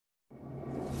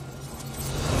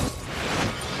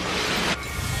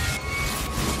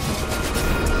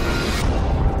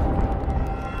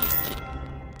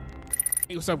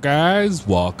Hey, what's up, guys?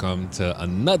 Welcome to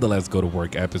another Let's Go to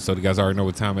Work episode. You guys already know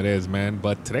what time it is, man.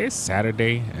 But today is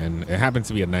Saturday, and it happens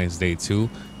to be a nice day too.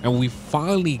 And we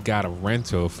finally got a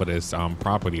rental for this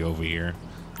property over here.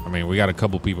 I mean, we got a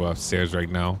couple people upstairs right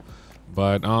now,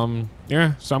 but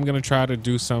yeah. So I'm gonna try to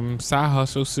do some side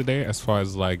hustles today, as far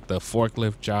as like the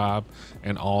forklift job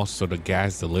and also the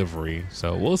gas delivery.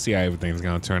 So we'll see how everything's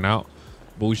gonna turn out.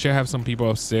 But we should have some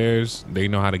people upstairs. They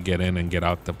know how to get in and get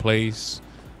out the place.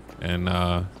 And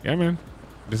yeah, man,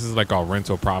 this is like our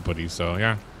rental property. So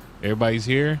yeah, everybody's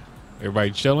here,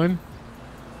 everybody chilling.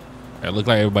 It looks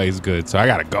like everybody's good. So I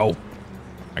gotta go.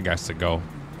 I got to go.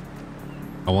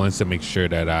 I wanted to make sure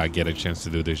that I get a chance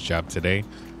to do this job today.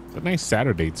 It's a nice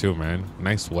Saturday too, man.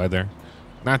 Nice weather.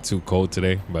 Not too cold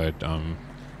today, but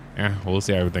yeah, we'll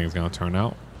see how everything's gonna turn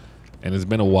out. And it's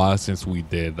been a while since we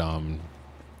did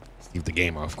Steve the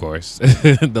Gamer, of course.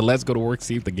 The Let's Go to Work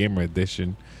Steve the Gamer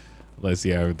edition. Let's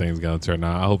see how everything's gonna turn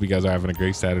out. I hope you guys are having a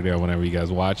great Saturday or whenever you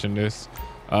guys watching this.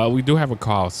 We do have a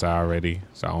car outside already,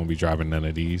 so I won't be driving none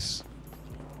of these.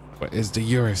 But it's the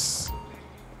Urus.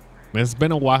 Man, it's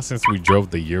been a while since we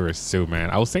drove the Urus too, man.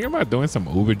 I was thinking about doing some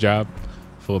Uber job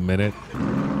for a minute.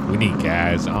 We need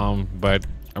gas, but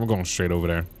I'm going straight over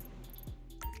there.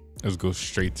 Let's go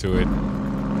straight to it.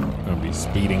 I'm gonna be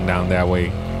speeding down that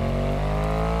way.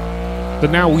 So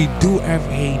now we do have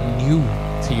a new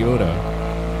Toyota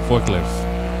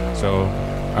forklift. So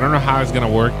I don't know how it's gonna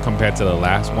work compared to the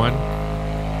last one.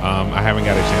 I haven't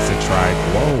got a chance to try it.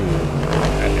 Whoa,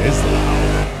 that is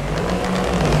loud.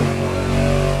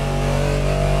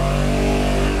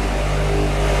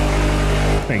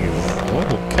 Thing is, oh,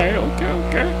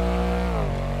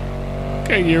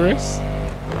 okay, Urus.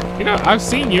 You know, I've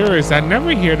seen Urus. I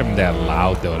never hear them that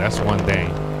loud though. That's one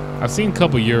thing. I've seen a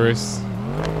couple Urus,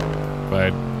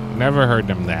 but never heard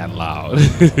them that loud.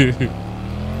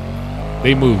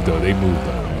 They moved though,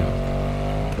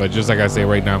 man. But just like I say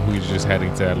right now, we're just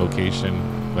heading to that location.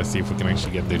 Let's see if we can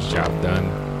actually get this job done.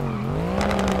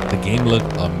 The game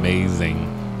looked amazing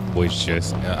with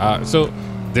just so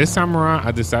this time around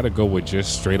I decided to go with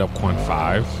just straight up Quant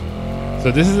 5. So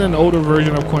this is an older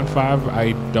version of Quant 5.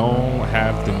 I don't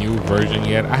have the new version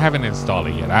yet. I haven't installed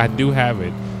it yet. I do have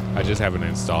it, I just haven't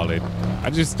installed it. I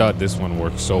just thought this one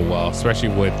worked so well, especially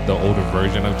with the older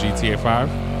version of GTA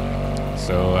 5.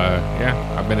 So yeah,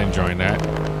 I've been enjoying that.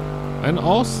 And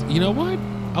also, you know what?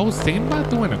 I was thinking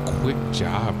about doing a quick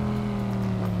job.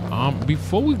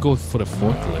 Before we go for the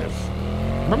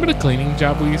forklift, remember the cleaning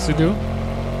job we used to do?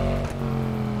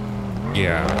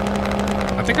 Yeah,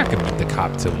 I think I could beat the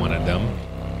cop to one of them.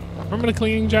 Remember the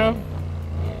cleaning job?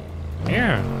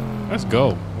 Yeah, let's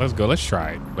go. Let's go. Let's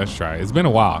try it. Let's try it. It's been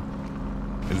a while.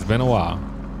 It's been a while.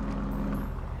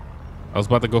 I was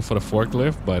about to go for the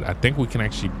forklift, but I think we can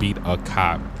actually beat a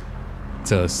cop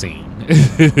to a scene.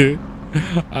 I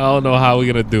don't know how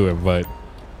we're gonna do it, but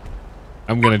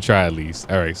I'm gonna try at least.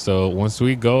 All right, so once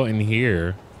we go in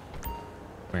here,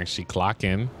 we actually clock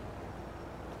in.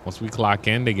 Once we clock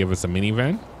in, they give us a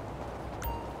minivan.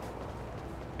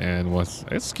 And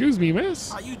excuse me,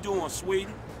 miss. How you doing, sweetie?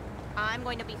 I'm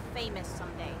going to be famous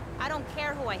someday. I don't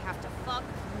care who I have to fuck,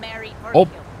 marry, or kill.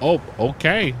 Oh,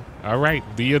 okay. All right,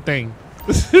 do your thing.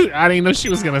 I didn't know she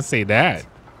was gonna say that.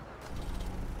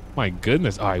 My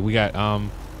goodness. All right, we got a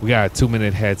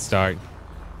 2-minute head start.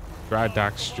 Dry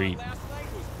Dock Street.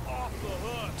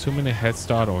 2-minute head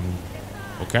start on.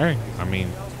 Okay, I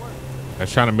mean,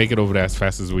 let's try to make it over there as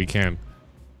fast as we can.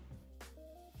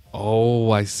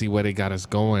 Oh, I see where they got us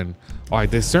going. All right,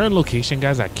 there's certain location,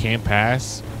 guys, I can't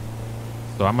pass,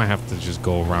 so I might have to just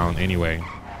go around anyway.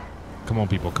 Come on,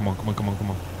 people. Come on.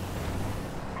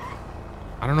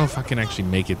 I don't know if I can actually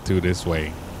make it through this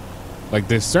way. Like,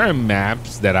 there's certain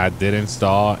maps that I did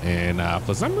install, and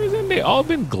for some reason, they all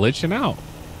been glitching out.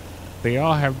 They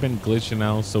all have been glitching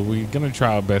out, so we're gonna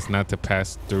try our best not to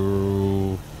pass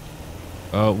through.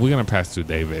 We're gonna pass through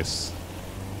Davis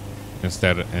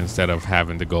instead of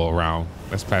having to go around.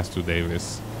 Let's pass through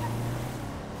Davis.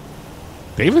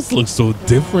 Davis looks so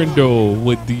different though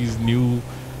with these new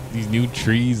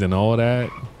trees and all that.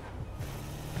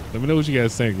 Let me know what you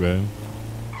guys think, man.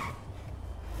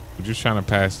 We're just trying to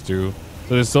pass through.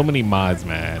 So there's so many mods,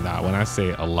 man. When I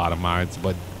say a lot of mods,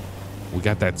 but we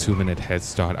got that 2-minute head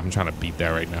start. I'm trying to beat that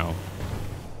right now.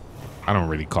 I don't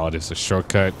really call this a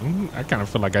shortcut. I kind of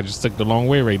feel like I just took the long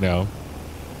way right now.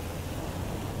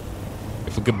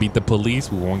 If we could beat the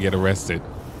police, we won't get arrested.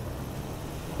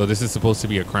 So this is supposed to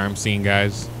be a crime scene,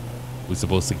 guys. We're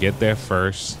supposed to get there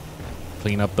first,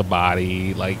 clean up the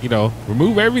body, like, you know,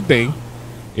 remove everything.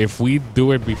 If we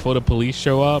do it before the police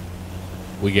show up,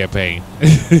 we get paid.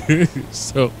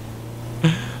 So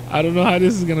I don't know how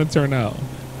this is gonna turn out.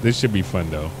 This should be fun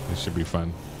though. This should be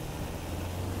fun.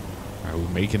 All right, we're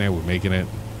making it. We're making it.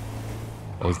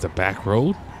 Oh, it's the back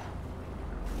road.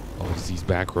 Oh, it's these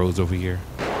back roads over here.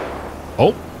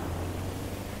 Oh.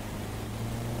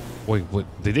 Wait, what?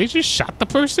 Did they just shot the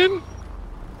person?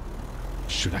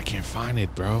 Shoot, I can't find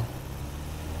it, bro.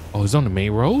 Oh, it's on the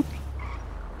main road?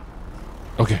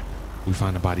 Okay, we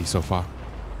found the body so far.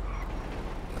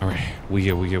 All right, we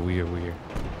here.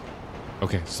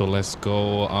 Okay, so let's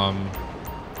go. I'm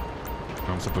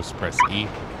supposed to press E.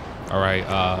 All right,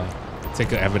 take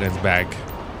the evidence bag.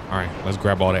 All right, let's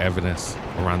grab all the evidence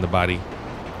around the body.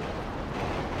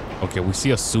 Okay, we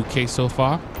see a suitcase so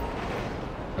far.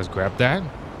 Let's grab that.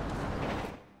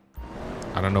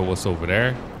 I don't know what's over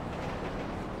there.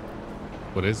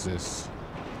 What is this?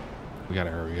 We gotta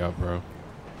hurry up, bro.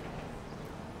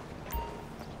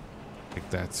 Take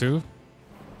that too.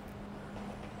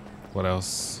 What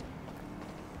else?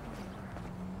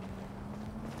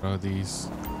 What are these?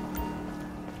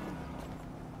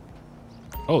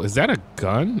 Oh, is that a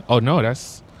gun? Oh no,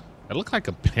 that looked like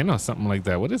a pin or something like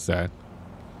that. What is that?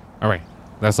 All right,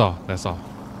 that's all. That's all.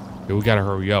 Okay, we gotta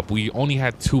hurry up. We only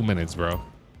had 2 minutes, bro.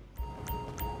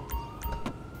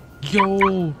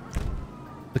 Yo,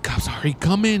 the cops are already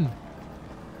coming.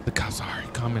 The cops are already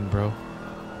coming, bro.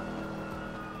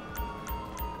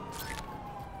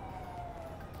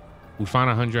 We found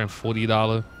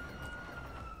 $140.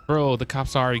 Bro, the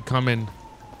cops are already coming.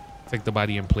 Take the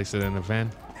body and place it in the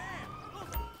van.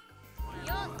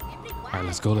 All right,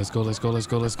 let's go.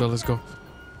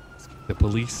 The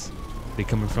police, they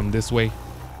coming from this way.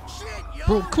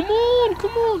 Bro, come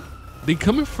on. They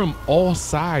coming from all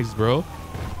sides, bro.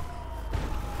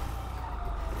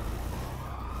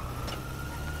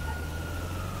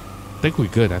 I think we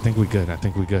good.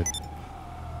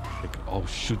 Oh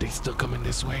shoot, they still coming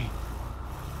this way.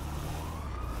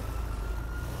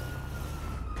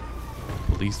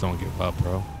 Police don't give up,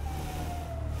 bro.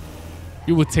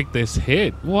 You would take this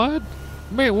hit. What?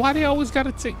 Man, why they always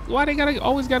gotta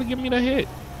give me the hit?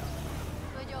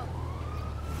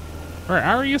 All right,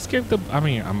 I already escaped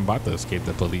I'm about to escape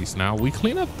the police now. We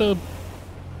clean up the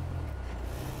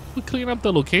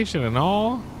location and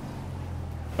all.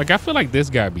 Like, I feel like this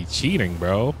guy be cheating,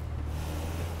 bro.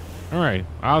 All right,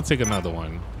 I'll take another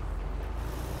one.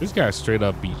 This guy straight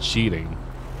up be cheating.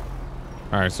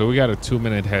 All right, so we got a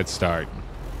 2-minute head start.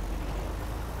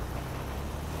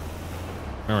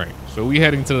 All right, so we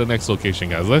heading to the next location,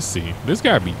 guys. Let's see. This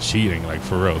guy be cheating, like,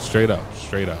 for real. Straight up.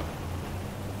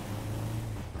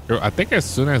 I think as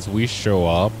soon as we show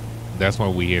up, that's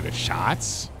when we hear the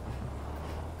shots.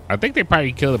 I think they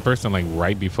probably kill the person, like,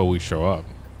 right before we show up.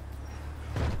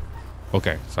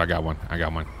 Okay, so I got one. All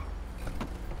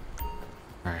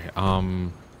right,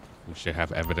 we should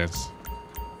have evidence.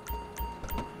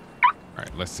 All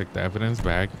right, let's take the evidence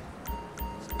bag.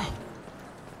 Oh.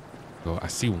 So I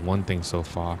see one thing so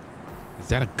far. Is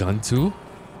that a gun too?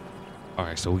 All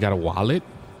right, so we got a wallet.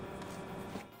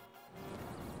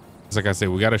 It's like I said,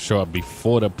 we got to show up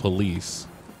before the police.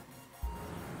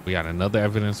 We got another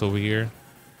evidence over here.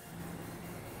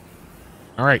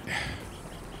 All right,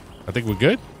 I think we're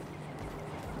good.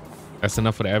 That's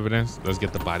enough for the evidence. Let's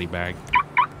get the body bag.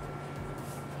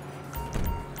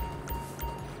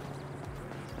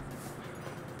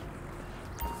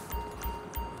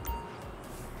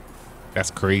 That's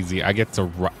crazy. I get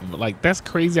to that's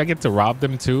crazy. I get to rob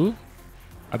them too.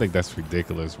 I think that's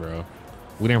ridiculous, bro.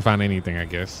 We didn't find anything, I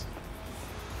guess.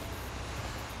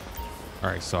 All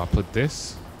right, so I'll put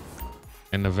this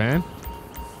in the van,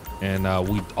 and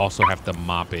we also have to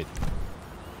mop it.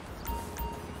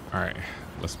 All right,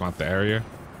 let's mop the area.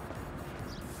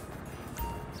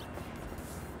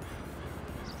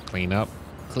 Clean up.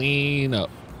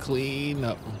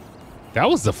 That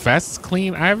was the fastest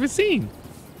clean I ever seen.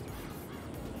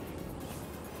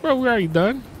 Bro, we already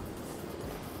done.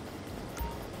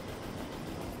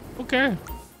 Okay.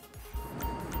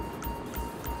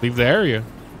 Leave the area.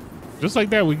 Just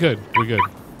like that, we good.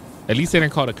 At least they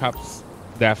didn't call the cops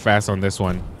that fast on this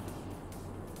one.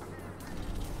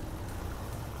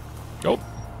 Oh,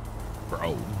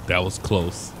 bro, that was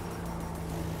close.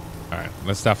 All right,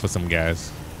 let's stop for some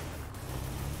gas.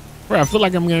 Bro, I feel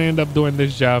like I'm gonna end up doing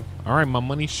this job. All right, my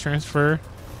money's transferred.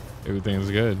 Everything's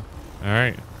good. All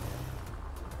right.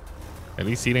 At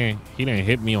least he didn't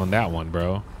hit me on that one,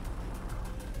 bro.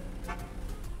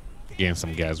 Getting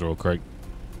some gas real quick.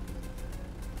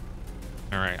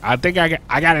 All right, I think I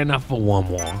got enough for one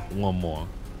more.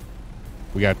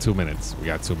 We got 2 minutes.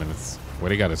 Where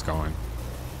they got us going?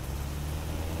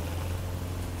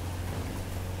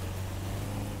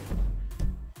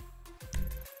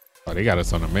 Oh, they got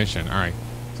us on a mission. All right,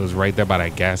 So it's right there by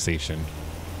that gas station.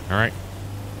 All right.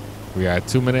 We got a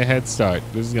 2-minute head start.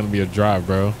 This is going to be a drive,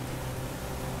 bro.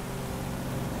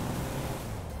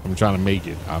 I'm trying to make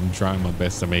it. I'm trying my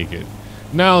best to make it.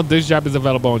 Now, this job is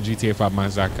available on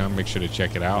GTA5Minds.com. Make sure to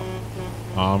check it out.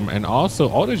 And also,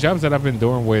 all the jobs that I've been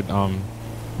doing with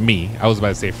me, I was about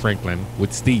to say Franklin,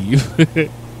 with Steve,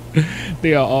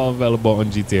 they are all available on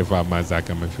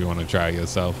GTA5Minds.com if you want to try it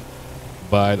yourself.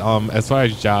 But as far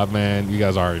as job, man, you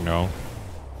guys already know.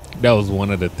 That was one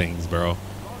of the things, bro.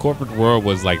 Corporate world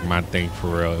was like my thing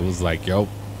for real. It was like, yo,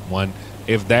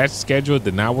 if that schedule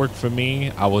did not work for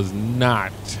me, I was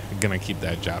not gonna keep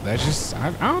that job. That's just,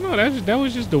 I don't know. That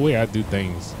was just the way I do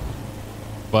things.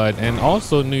 But, and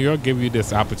also New York give you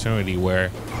this opportunity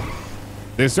where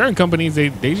there's certain companies, they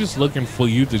just looking for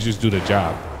you to just do the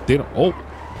job. They don't, oh,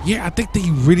 yeah, I think they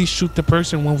really shoot the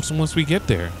person once we get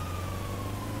there.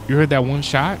 You heard that one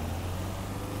shot?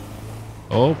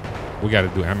 Oh, we got to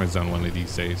do Amazon one of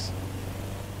these days.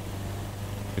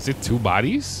 Is it 2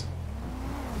 bodies?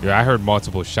 Yeah, I heard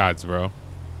multiple shots, bro.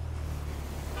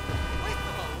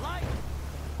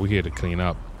 We're here to clean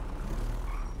up.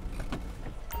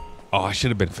 Oh, I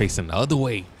should have been facing the other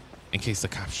way in case the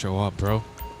cops show up, bro.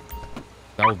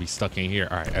 That would be stuck in here.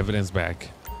 All right, evidence back.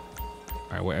 All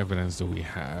right, what evidence do we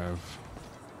have?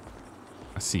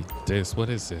 I see this. What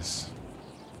is this?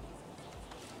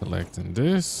 Collecting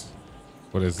this.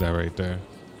 What is that right there?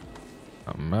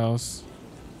 A mouse.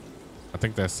 I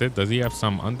think that's it. Does he have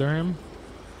some under him? You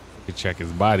could check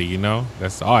his body, you know?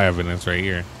 That's all evidence right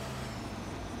here.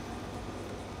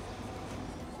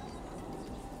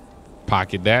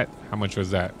 Pocket that. How much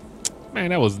was that?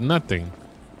 Man, that was nothing.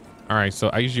 All right, so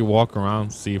I usually walk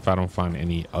around, see if I don't find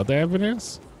any other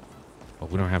evidence. But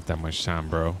we don't have that much time,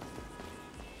 bro.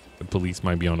 The police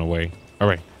might be on the way. All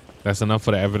right, that's enough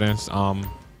for the evidence.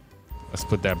 Let's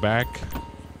put that back.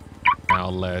 Now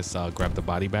let's grab the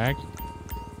body bag.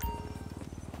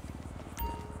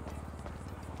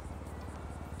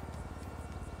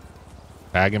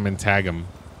 Tag him and tag him.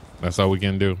 That's all we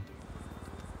can do.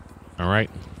 All right.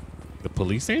 The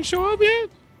police ain't show up yet?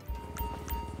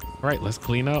 All right, let's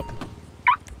clean up.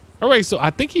 All right, so I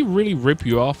think he really ripped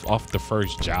you off the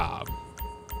first job.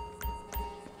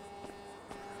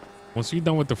 Once you're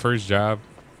done with the first job,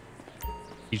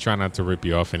 he try not to rip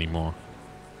you off anymore.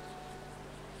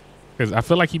 Because I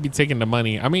feel like he'd be taking the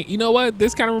money. I mean, you know what?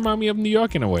 This kind of reminds me of New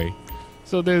York in a way.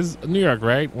 So there's New York,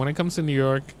 right? When it comes to New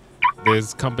York,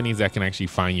 there's companies that can actually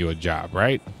find you a job,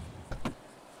 right?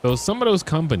 So some of those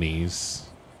companies,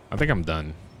 I think I'm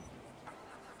done.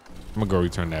 I'm gonna go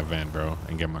return that van, bro,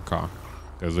 and get my car.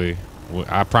 Because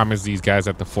I promised these guys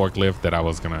at the forklift that I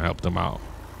was gonna help them out.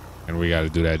 And we gotta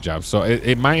do that job. So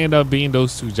it might end up being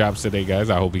those 2 jobs today, guys.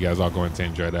 I hope you guys are going to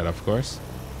enjoy that, of course.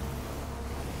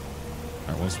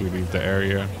 All right, once we leave the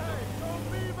area.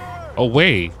 Oh,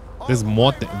 wait. There's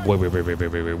more. Wait.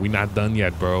 We're not done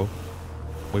yet, bro.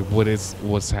 Wait,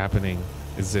 what's happening?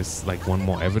 Is this like one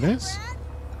more evidence?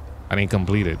 I didn't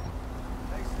complete it.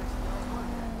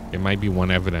 It might be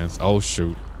one evidence. Oh,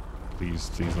 shoot. Please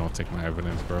don't take my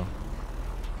evidence, bro.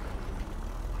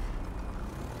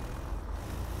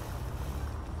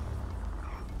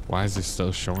 Why is it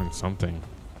still showing something?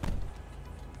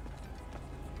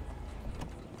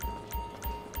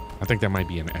 I think that might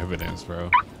be an evidence,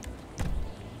 bro.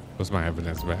 What's my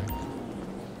evidence back?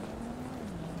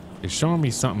 It's showing me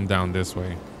something down this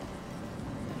way.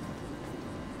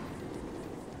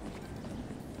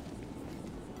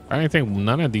 I didn't think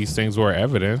none of these things were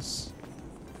evidence.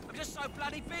 I'm just so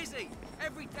bloody busy.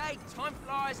 Every day, time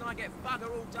flies and I get bugger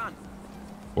all done.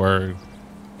 Word.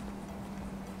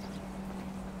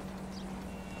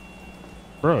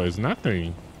 Bro, it's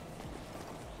nothing.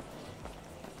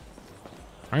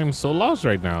 I am so lost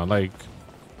right now. Like,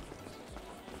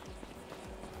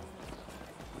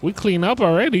 we clean up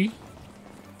already.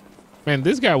 Man,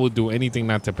 this guy would do anything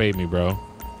not to pay me, bro.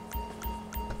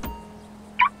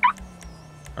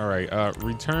 All right,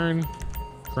 return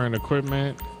current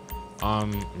equipment.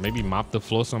 Maybe mop the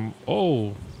floor some.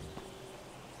 Oh,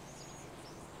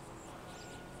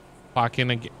 clock in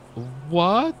again.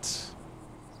 What?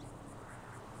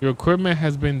 Your equipment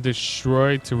has been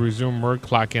destroyed. To resume work,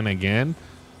 clock in again.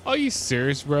 Are you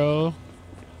serious, bro?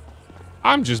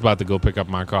 I'm just about to go pick up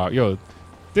my car. Yo,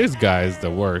 this guy is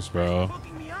the worst, bro.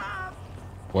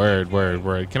 Word.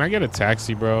 Can I get a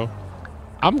taxi, bro?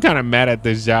 I'm kind of mad at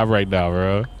this job right now,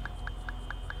 bro.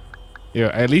 Yeah,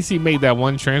 at least he made that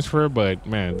one transfer, but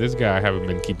man, this guy haven't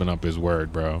been keeping up his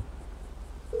word, bro.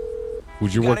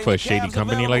 Would you work for a shady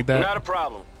company like that? Not a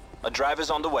problem. A driver's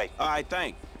on the way. All right,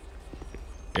 thanks.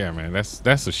 Yeah, man,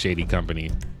 that's a shady company,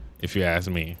 if you ask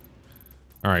me.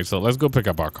 All right, so let's go pick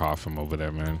up our car from over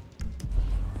there, man.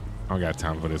 I don't got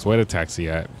time for this. Where the taxi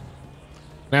at?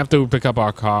 And after we pick up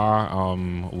our car,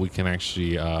 we can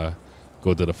actually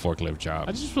go to the forklift job.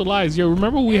 I just realized, yo,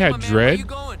 remember we had dread?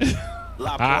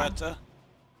 La Puerta.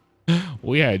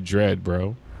 We had dread,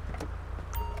 bro.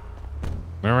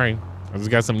 All right, I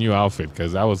just got some new outfit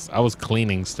because I was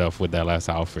cleaning stuff with that last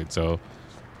outfit, so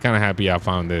kind of happy I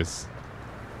found this.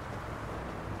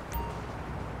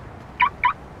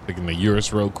 Taking the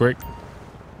Urus real quick,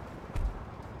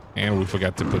 and we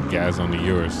forgot to put gas on the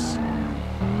Urus.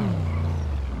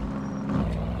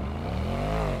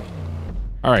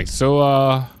 All right,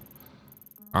 so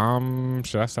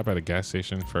should I stop at a gas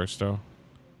station first though?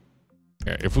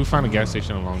 Yeah, if we find a gas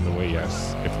station along the way,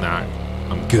 yes. If not,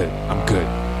 I'm good. I'm good.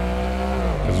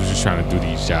 Because we're just trying to do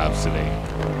these jobs today.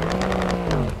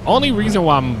 Only reason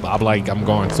why I'm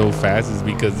going so fast is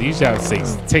because these jobs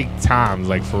take time.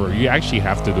 Like, for you actually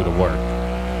have to do the work.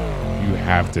 You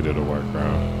have to do the work, bro.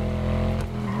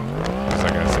 Just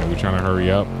like I said, we're trying to hurry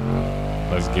up.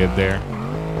 Let's get there.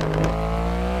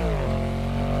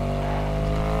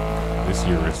 This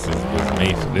Urus was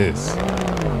made for this.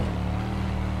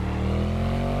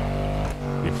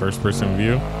 The first person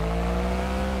view.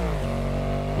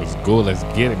 Let's go. Let's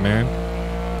get it, man.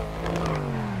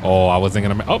 Oh, I wasn't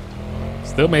gonna. Oh,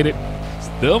 still made it.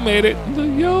 Still made it.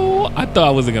 Yo, I thought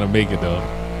I wasn't gonna make it though.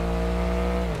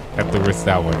 Have to risk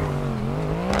that one.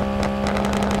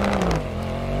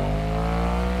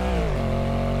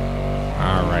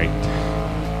 All right.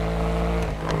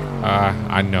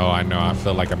 I know. I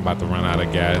feel like I'm about to run out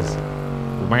of gas.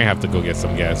 We might have to go get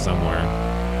some gas somewhere.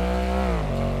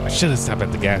 I should have stopped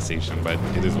at the gas station, but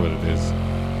it is what it is.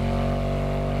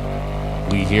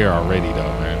 We here already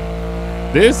though, man.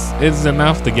 This is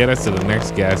enough to get us to the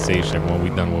next gas station when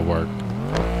we're done with work.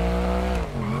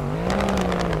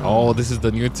 Oh, this is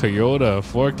the new Toyota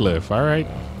forklift. All right.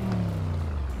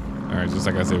 All right, just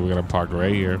like I said, we're gonna park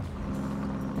right here.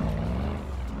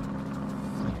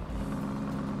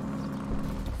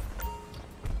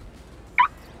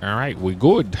 All right, we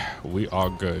good. We are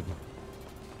good.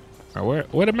 All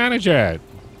right, where the manager at?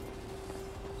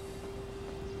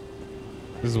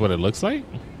 This is what it looks like.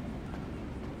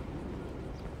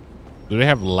 Do they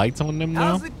have lights on them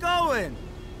now? How's it going?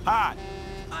 Hot.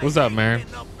 What's up, man?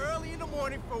 Getting up early in the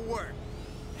morning for work.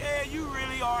 Yeah, you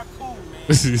really are cool,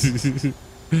 man.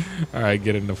 All right,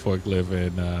 get in the forklift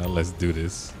and let's do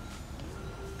this.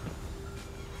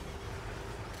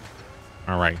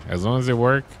 All right, as long as it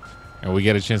works and we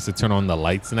get a chance to turn on the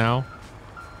lights now.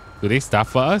 Do they stop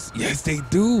for us? Yes, they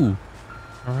do.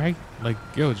 All right, like,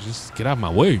 yo, just get out of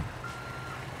my way.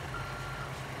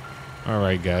 All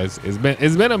right, guys, it's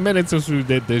been a minute since we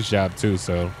did this job too,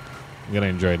 so I'm gonna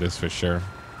enjoy this for sure.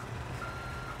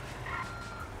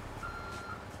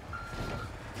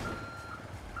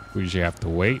 We usually have to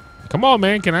wait. Come on,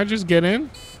 man, can I just get in?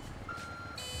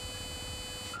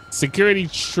 Security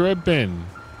tripping.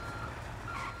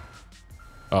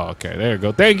 Oh, okay, there you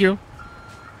go. Thank you.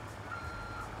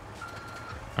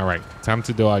 All right, time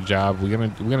to do our job. We're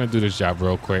gonna do this job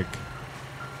real quick.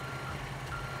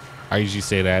 I usually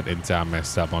say that until I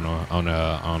messed up on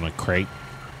a crate.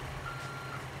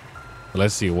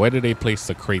 Let's see, where did they place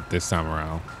the crate this time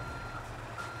around?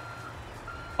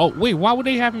 Oh wait, why would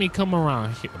they have me come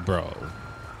around here, bro?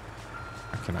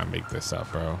 I cannot make this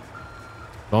up, bro.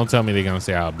 Don't tell me they're gonna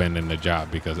say I'll abandon the job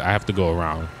because I have to go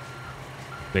around.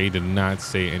 They did not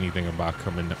say anything about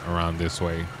coming around this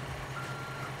way.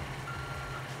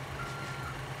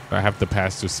 I have to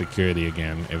pass through security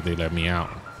again if they let me out.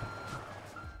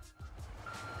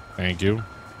 Thank you.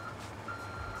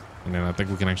 And then I think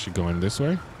we can actually go in this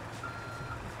way.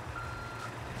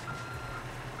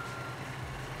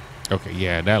 Okay,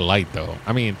 yeah, that light though.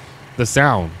 I mean, the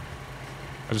sound.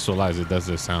 I just realized it does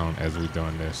the sound as we're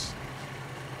doing this.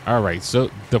 All right,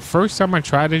 so the first time I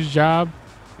tried this job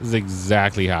is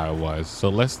exactly how it was. So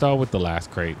let's start with the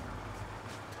last crate.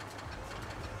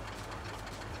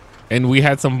 And we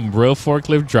had some real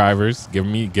forklift drivers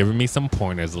giving me some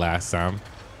pointers last time.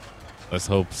 Let's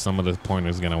hope some of the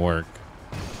pointers gonna work.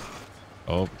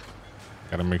 Oh,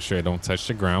 gotta make sure I don't touch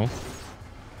the ground.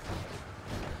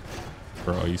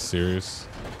 Bro, are you serious?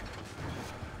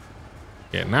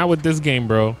 Yeah, not with this game,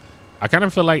 bro. I kind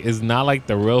of feel like it's not like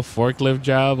the real forklift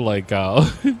job like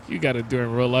you gotta do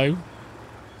in real life.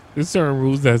 There's certain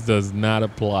rules that does not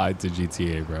apply to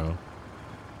GTA, bro.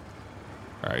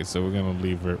 All right, so we're gonna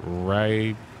leave it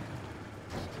right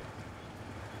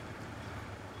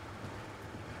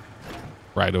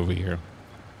over here.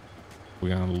 We're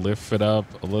gonna lift it up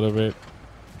a little bit,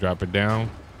 drop it down,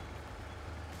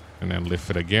 and then lift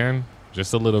it again,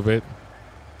 just a little bit.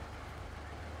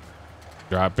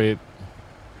 Drop it.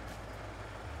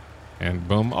 And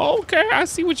boom. Okay, I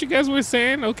see what you guys were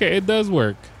saying. Okay, it does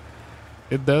work.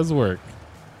 It does work.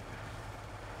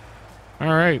 All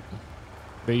right.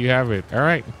 There you have it. All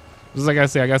right. Just like I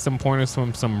said, I got some pointers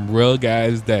from some real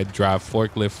guys that drive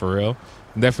forklift for real.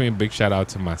 Definitely a big shout out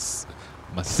to my sis,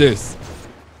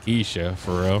 Keisha,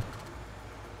 for real.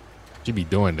 She be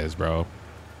doing this, bro.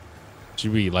 She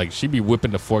be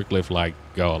whipping the forklift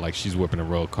like she's whipping a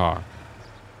real car.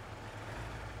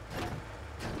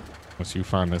 Once you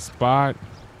find the spot,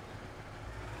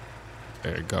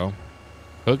 there you go.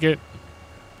 Hook it.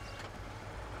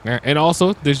 And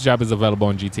also, this job is available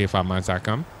on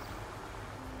GTA5Minds.com.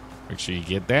 Make sure you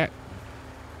get that.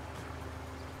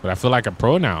 But I feel like a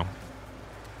pro now.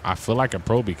 I feel like a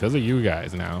pro because of you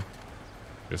guys now.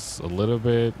 Just a little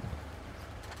bit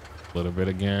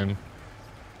again.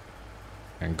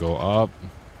 And go up.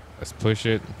 Let's push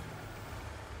it.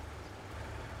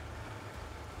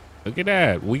 Look at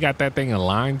that. We got that thing in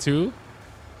line too.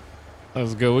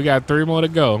 Let's go. We got 3 more to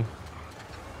go.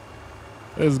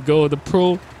 Let's go. The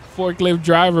pro forklift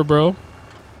driver, bro.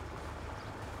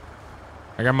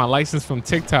 I got my license from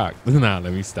TikTok. Nah,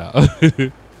 let me stop.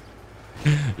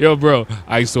 Yo, bro,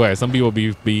 I swear, some people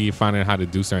be finding how to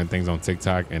do certain things on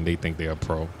TikTok and they think they're a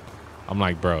pro. I'm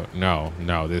like, bro, no,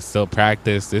 there's still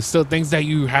practice. There's still things that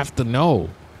you have to know.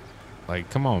 Like,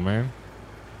 come on, man.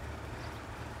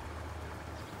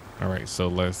 All right, so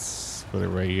let's put it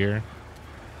right here.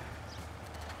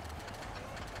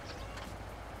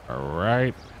 All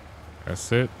right,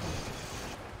 that's it.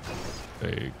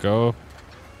 There you go.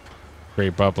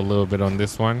 Scrape up a little bit on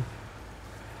this one.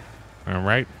 All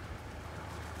right.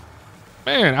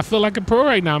 Man, I feel like a pro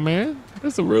right now, man.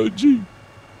 That's a real G.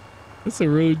 That's a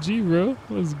real G, bro.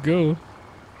 Let's go.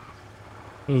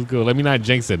 Let's go. Let me not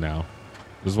jinx it now.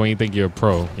 Just when you think you're a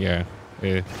pro, yeah.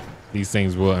 These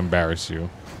things will embarrass you.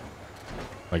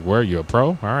 Like, where are you, a pro?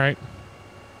 All right.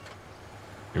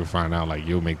 You'll find out, like,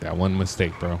 you'll make that one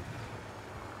mistake, bro.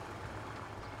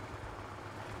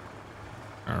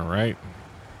 All right.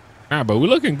 But we're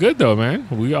looking good, though, man.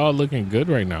 We all looking good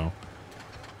right now.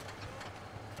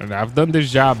 And I've done this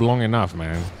job long enough,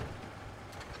 man,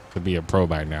 to be a pro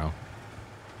by now.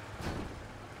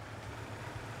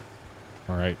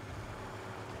 All right.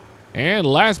 And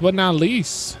last but not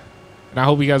least, and I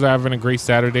hope you guys are having a great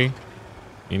Saturday.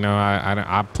 You know,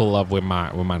 I pull up with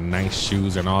my nice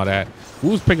shoes and all that. We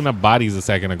was picking up bodies a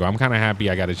second ago. I'm kind of happy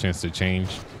I got a chance to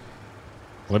change.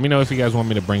 Let me know if you guys want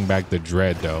me to bring back the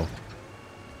dread, though.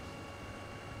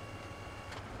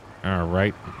 All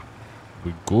right.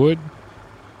 We good?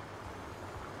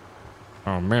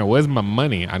 Oh, man, where's my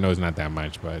money? I know it's not that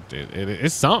much, but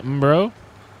it's something, bro.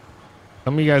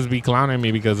 Some of you guys be clowning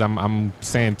me because I'm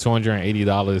saying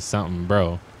 $280 something,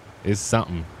 bro. It's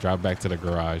something. Drop back to the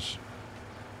garage.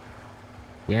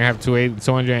 We didn't have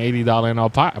 $280 in our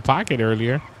pocket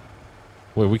earlier.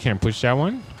 Wait, we can't push that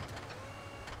one?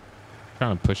 I'm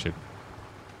trying to push it.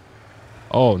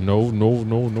 Oh,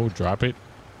 no. Drop it.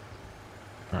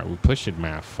 All right, we push it,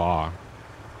 man, far.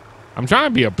 I'm trying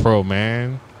to be a pro,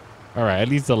 man. All right, at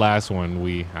least the last one,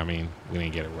 we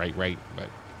didn't get it right, but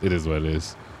it is what it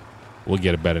is. We'll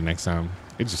get it better next time.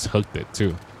 It just hooked it,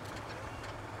 too.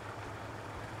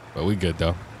 But we good,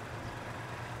 though.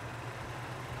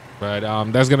 But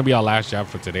that's going to be our last job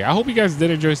for today. I hope you guys did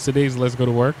enjoy today's Let's Go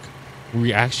to Work.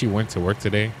 We actually went to work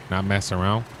today, not messing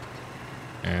around.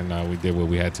 And we did what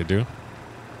we had to do.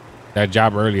 That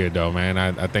job earlier, though, man,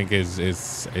 I think they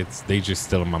just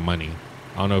stealing my money.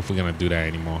 I don't know if we're going to do that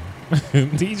anymore.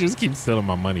 He just keeps stealing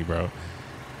my money, bro.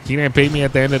 He didn't pay me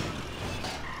at the end of...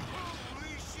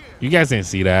 You guys didn't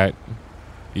see that.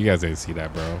 You guys didn't see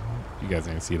that, bro. You guys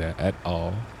didn't see that at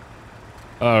all.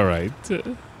 All right.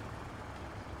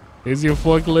 Here's your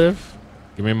forklift.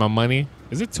 Give me my money.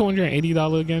 Is it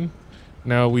 $280 again?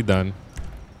 No, we done.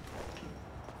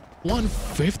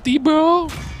 $150, bro?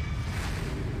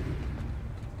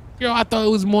 Yo, I thought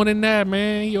it was more than that,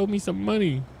 man. He owed me some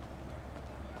money.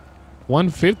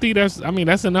 $150,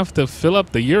 that's enough to fill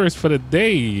up the Urus for the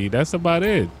day. That's about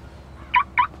it.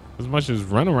 As much as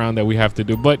run around that we have to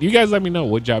do. But you guys let me know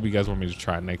what job you guys want me to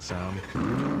try next time.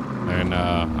 And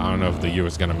I don't know if the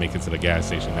Urus is going to make it to the gas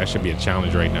station. That should be a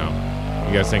challenge right now.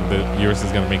 You guys think the Urus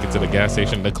is going to make it to the gas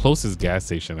station? The closest gas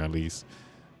station, at least.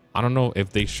 I don't know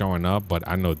if they showing up, but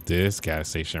I know this gas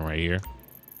station right here.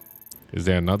 Is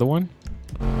there another one?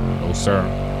 No, sir.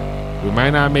 We might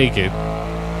not make it.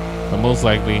 But most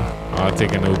likely, I'll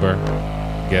take an Uber,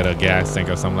 get a gas tank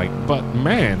or something like. But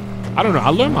man, I don't know. I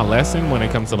learned my lesson when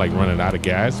it comes to like running out of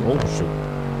gas. Oh shoot!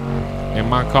 In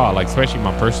my car, like especially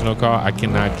my personal car, I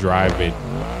cannot drive it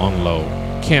on low.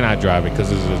 cannot drive it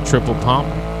because it's a triple pump.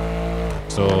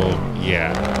 So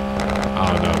yeah,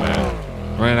 I don't know,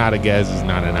 man. Running out of gas is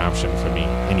not an option for me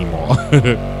anymore.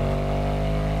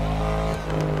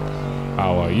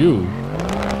 How are you,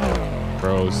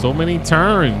 bro? So many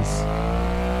turns.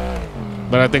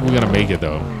 But I think we're gonna make it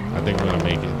though. I think we're gonna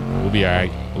make it. We'll be all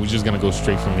right. We're just gonna go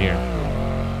straight from here.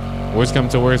 Worst come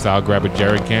to worst, I'll grab a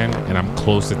jerry can and I'm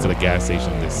closer to the gas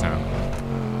station this time.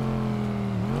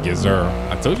 Yes, sir.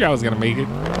 I told you I was gonna make it.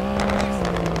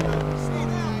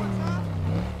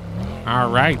 All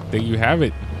right, there you have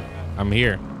it. I'm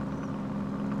here.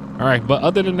 All right, but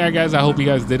other than that, guys, I hope you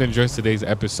guys did enjoy today's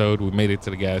episode. We made it to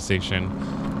the gas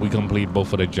station. We complete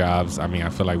both of the jobs. I mean, I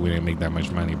feel like we didn't make that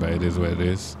much money, but it is what it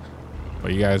is.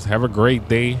 But you guys have a great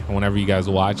day whenever you guys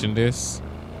are watching this.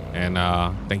 And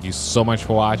thank you so much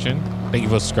for watching. Thank you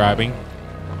for subscribing.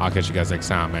 I'll catch you guys next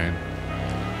time, man.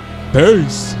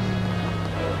 Peace.